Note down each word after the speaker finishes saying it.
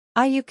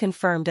IU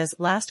confirmed as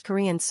last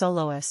Korean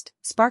soloist,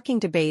 sparking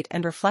debate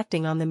and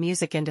reflecting on the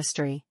music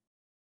industry.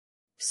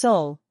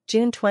 Seoul,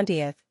 June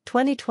 20,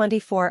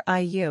 2024.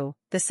 IU,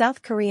 the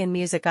South Korean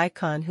music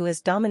icon who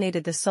has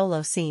dominated the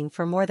solo scene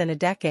for more than a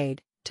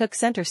decade, took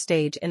center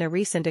stage in a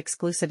recent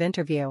exclusive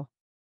interview.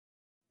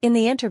 In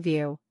the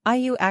interview,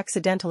 IU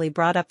accidentally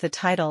brought up the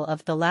title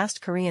of The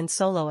Last Korean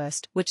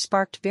Soloist, which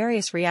sparked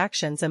various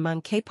reactions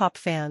among K-pop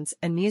fans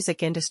and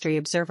music industry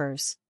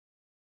observers.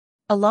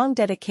 A long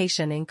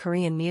dedication in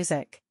Korean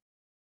music.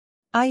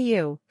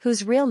 IU,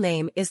 whose real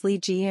name is Lee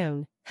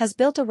Ji-yoon, has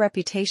built a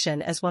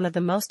reputation as one of the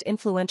most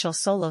influential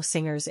solo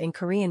singers in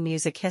Korean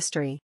music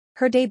history.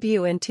 Her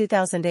debut in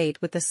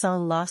 2008 with the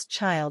song Lost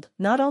Child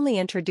not only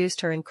introduced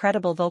her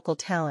incredible vocal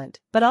talent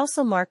but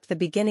also marked the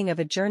beginning of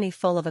a journey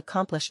full of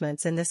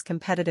accomplishments in this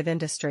competitive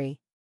industry.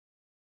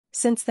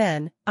 Since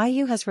then,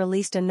 IU has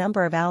released a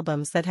number of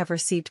albums that have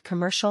received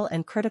commercial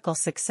and critical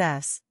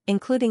success,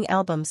 including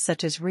albums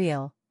such as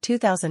Real,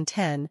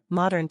 2010,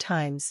 Modern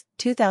Times,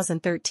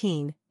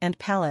 2013, and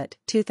Palette,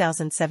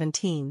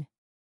 2017.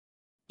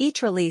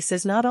 Each release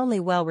is not only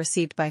well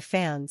received by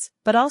fans,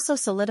 but also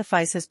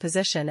solidifies his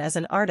position as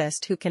an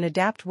artist who can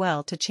adapt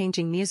well to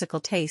changing musical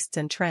tastes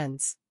and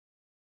trends.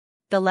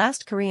 The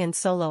Last Korean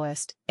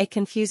Soloist, a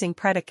confusing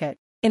predicate.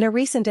 In a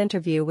recent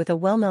interview with a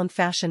well-known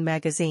fashion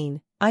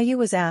magazine, IU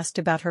was asked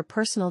about her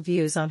personal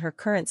views on her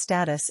current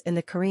status in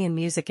the Korean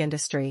music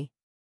industry.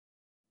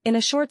 In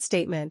a short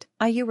statement,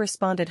 IU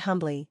responded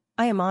humbly,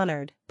 "I am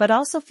honored, but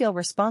also feel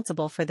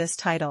responsible for this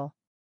title."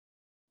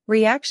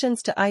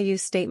 Reactions to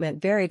IU's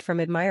statement varied from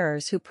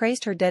admirers who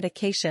praised her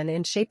dedication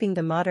in shaping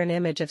the modern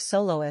image of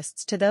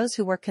soloists to those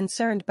who were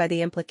concerned by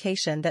the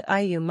implication that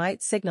IU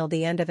might signal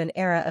the end of an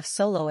era of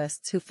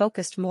soloists who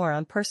focused more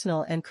on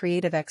personal and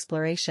creative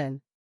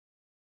exploration.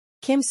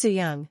 Kim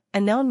Soo-young, a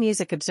known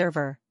music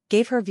observer,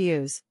 gave her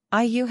views.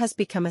 IU has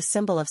become a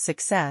symbol of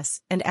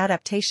success and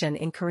adaptation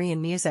in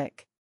Korean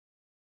music.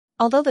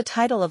 Although the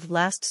title of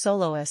Last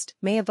Soloist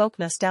may evoke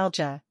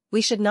nostalgia,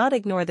 we should not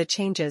ignore the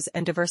changes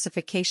and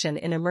diversification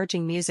in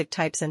emerging music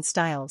types and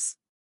styles.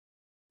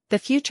 The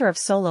future of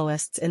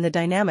soloists in the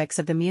dynamics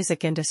of the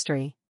music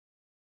industry.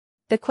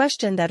 The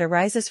question that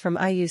arises from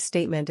IU's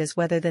statement is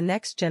whether the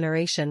next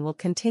generation will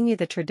continue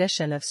the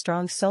tradition of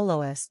strong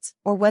soloists,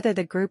 or whether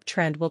the group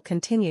trend will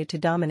continue to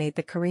dominate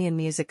the Korean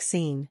music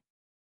scene.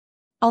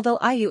 Although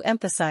IU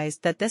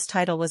emphasized that this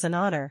title was an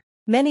honor,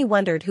 many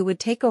wondered who would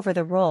take over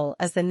the role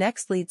as the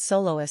next lead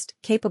soloist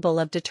capable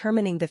of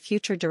determining the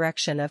future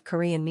direction of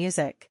Korean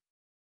music.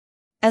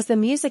 As the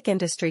music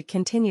industry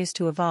continues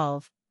to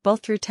evolve, both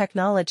through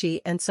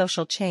technology and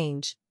social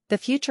change, the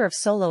future of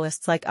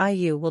soloists like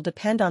IU will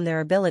depend on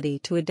their ability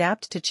to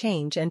adapt to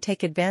change and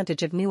take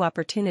advantage of new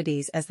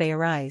opportunities as they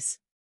arise.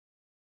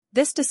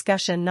 This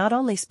discussion not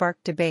only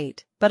sparked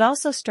debate, but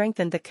also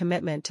strengthened the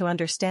commitment to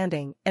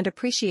understanding and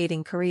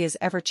appreciating Korea's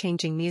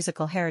ever-changing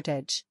musical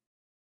heritage.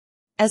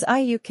 As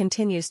IU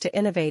continues to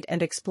innovate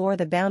and explore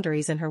the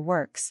boundaries in her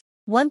works,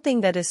 one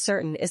thing that is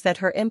certain is that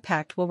her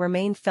impact will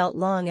remain felt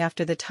long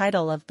after the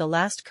title of The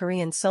Last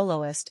Korean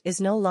Soloist is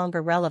no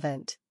longer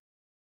relevant.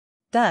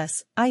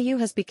 Thus, IU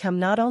has become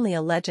not only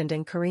a legend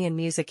in Korean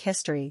music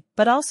history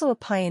but also a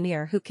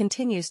pioneer who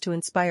continues to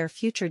inspire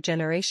future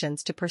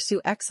generations to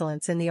pursue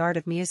excellence in the art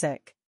of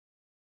music.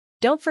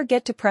 Don't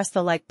forget to press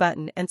the like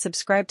button and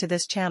subscribe to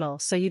this channel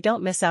so you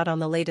don't miss out on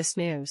the latest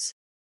news.